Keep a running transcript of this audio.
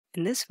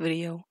In this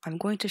video, I'm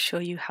going to show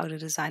you how to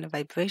design a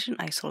vibration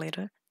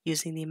isolator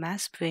using the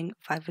Mass Spring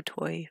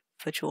Vibratory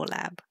Virtual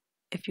Lab.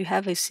 If you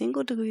have a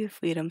single degree of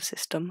freedom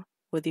system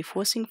where the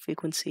forcing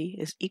frequency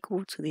is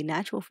equal to the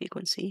natural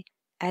frequency,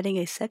 adding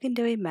a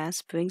secondary mass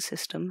spring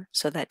system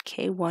so that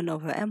K1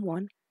 over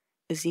M1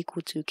 is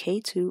equal to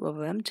K2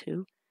 over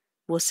M2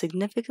 will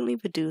significantly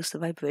reduce the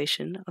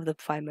vibration of the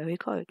primary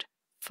current.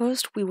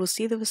 First, we will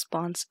see the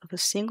response of a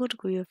single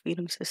degree of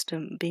freedom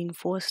system being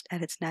forced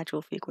at its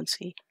natural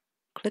frequency.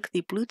 Click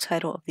the blue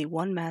title of the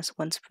One Mass,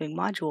 One Spring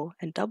module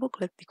and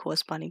double-click the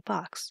corresponding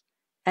box.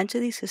 Enter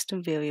the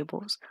system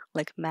variables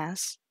like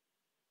mass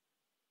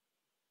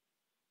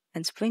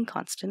and spring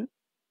constant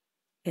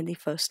in the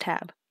first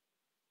tab.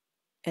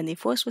 In the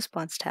force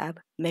response tab,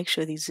 make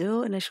sure the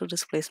zero initial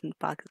displacement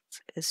box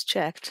is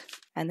checked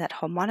and that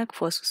harmonic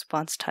force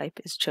response type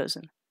is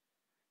chosen.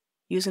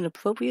 Use an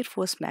appropriate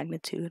force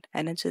magnitude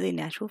and enter the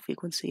natural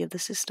frequency of the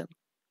system.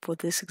 For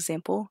this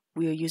example,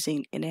 we are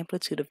using an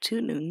amplitude of 2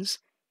 newtons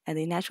and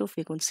the natural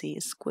frequency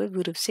is square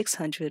root of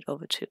 600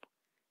 over 2.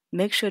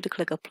 Make sure to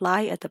click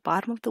Apply at the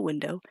bottom of the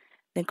window,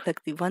 then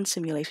click the Run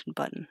Simulation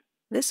button.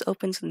 This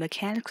opens the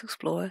Mechanics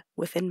Explorer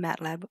within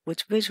MATLAB,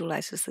 which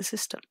visualizes the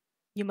system.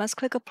 You must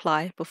click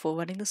Apply before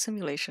running the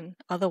simulation,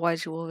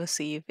 otherwise you will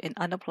receive an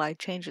Unapplied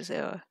Changes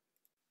error.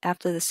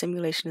 After the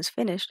simulation is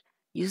finished,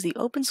 use the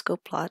Open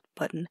Scope Plot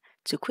button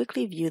to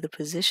quickly view the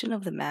position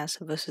of the mass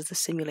versus the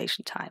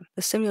simulation time.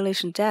 The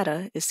simulation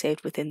data is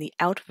saved within the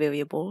Out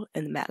variable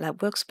in the MATLAB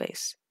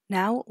workspace.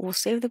 Now, we'll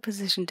save the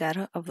position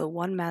data of the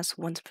One Mass,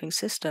 One Spring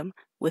system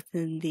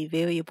within the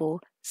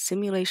variable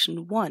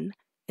Simulation1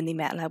 in the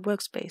MATLAB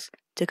workspace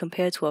to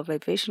compare to our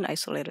vibration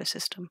isolator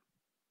system.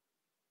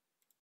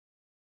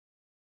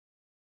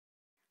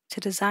 To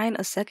design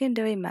a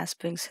secondary mass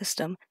spring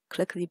system,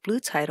 click the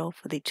blue title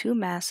for the 2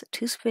 Mass,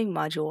 2 Spring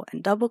module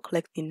and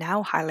double-click the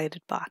now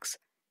highlighted box.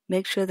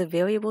 Make sure the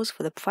variables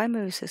for the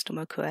primary system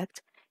are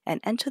correct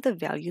and enter the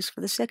values for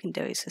the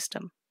secondary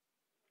system.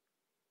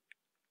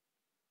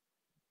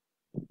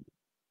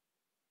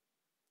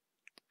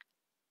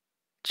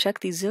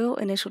 Check the zero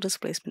initial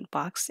displacement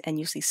box and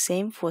use the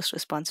same force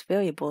response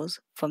variables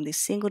from the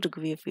single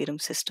degree of freedom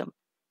system.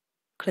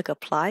 Click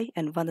Apply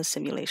and run the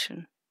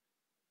simulation.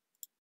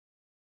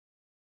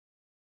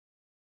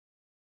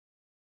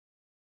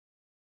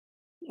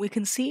 We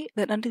can see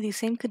that under the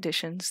same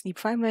conditions, the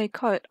primary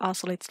current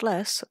oscillates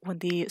less when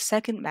the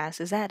second mass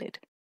is added.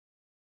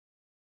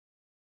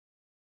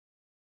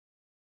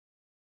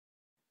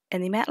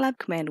 In the MATLAB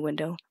command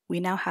window, we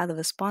now have the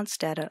response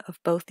data of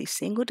both the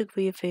single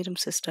degree of freedom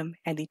system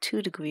and the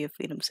 2 degree of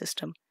freedom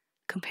system.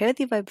 Compare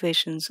the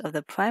vibrations of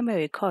the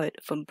primary current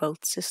from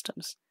both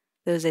systems.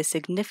 There is a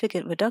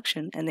significant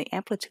reduction in the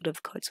amplitude of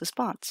the current's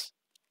response.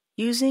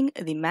 Using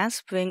the Mass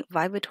Spring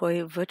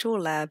Vibratory Virtual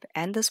Lab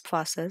and this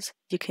process,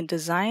 you can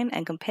design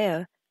and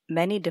compare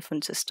many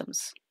different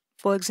systems.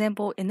 For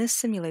example, in this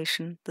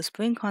simulation, the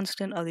spring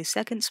constant of the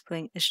second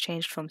spring is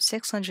changed from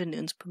 600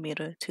 newtons per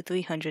meter to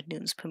 300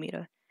 newtons per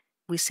meter.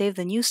 We save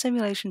the new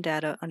simulation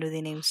data under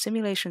the name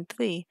Simulation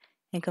 3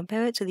 and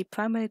compare it to the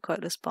primary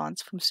current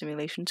response from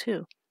Simulation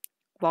 2.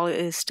 While it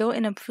is still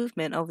an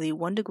improvement of the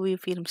 1 degree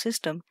of freedom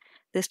system,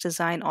 this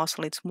design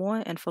oscillates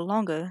more and for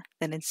longer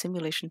than in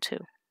Simulation 2.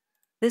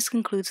 This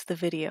concludes the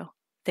video.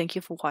 Thank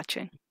you for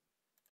watching.